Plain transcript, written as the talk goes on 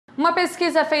Uma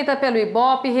pesquisa feita pelo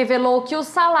Ibope revelou que o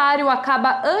salário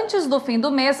acaba antes do fim do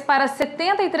mês para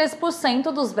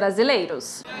 73% dos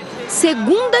brasileiros.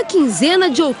 Segunda quinzena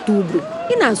de outubro.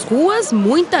 E nas ruas,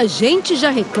 muita gente já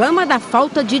reclama da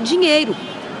falta de dinheiro.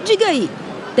 Diga aí,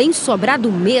 tem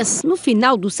sobrado mês no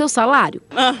final do seu salário?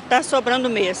 Tá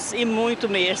sobrando mês, e muito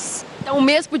mês. Então o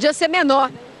mês podia ser menor.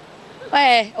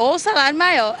 Ou salário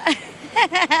maior.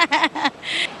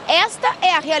 Esta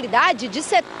é a realidade de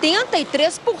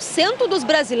 73% dos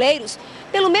brasileiros,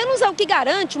 pelo menos é o que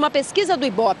garante uma pesquisa do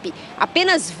Ibope.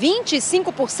 Apenas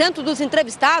 25% dos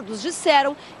entrevistados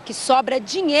disseram que sobra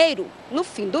dinheiro no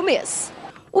fim do mês.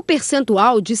 O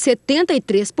percentual de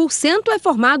 73% é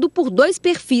formado por dois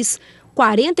perfis.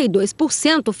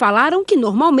 42% falaram que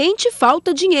normalmente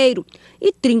falta dinheiro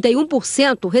e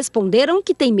 31% responderam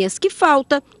que tem mês que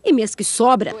falta e mês que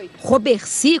sobra.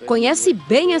 Roberci conhece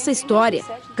bem essa história.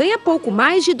 Ganha pouco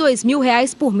mais de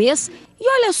R$2.000 por mês e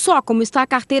olha só como está a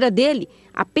carteira dele,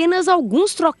 apenas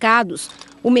alguns trocados.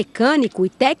 O mecânico e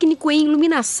técnico em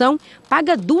iluminação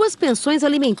paga 2 pensões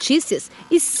alimentícias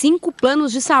e 5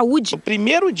 planos de saúde. O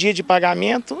primeiro dia de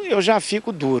pagamento eu já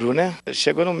fico duro, né?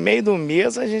 Chegou no meio do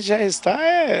mês, a gente já está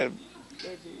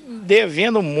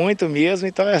devendo muito mesmo,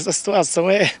 então essa situação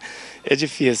é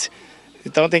difícil.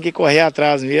 Então tem que correr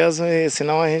atrás mesmo,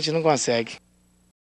 senão a gente não consegue.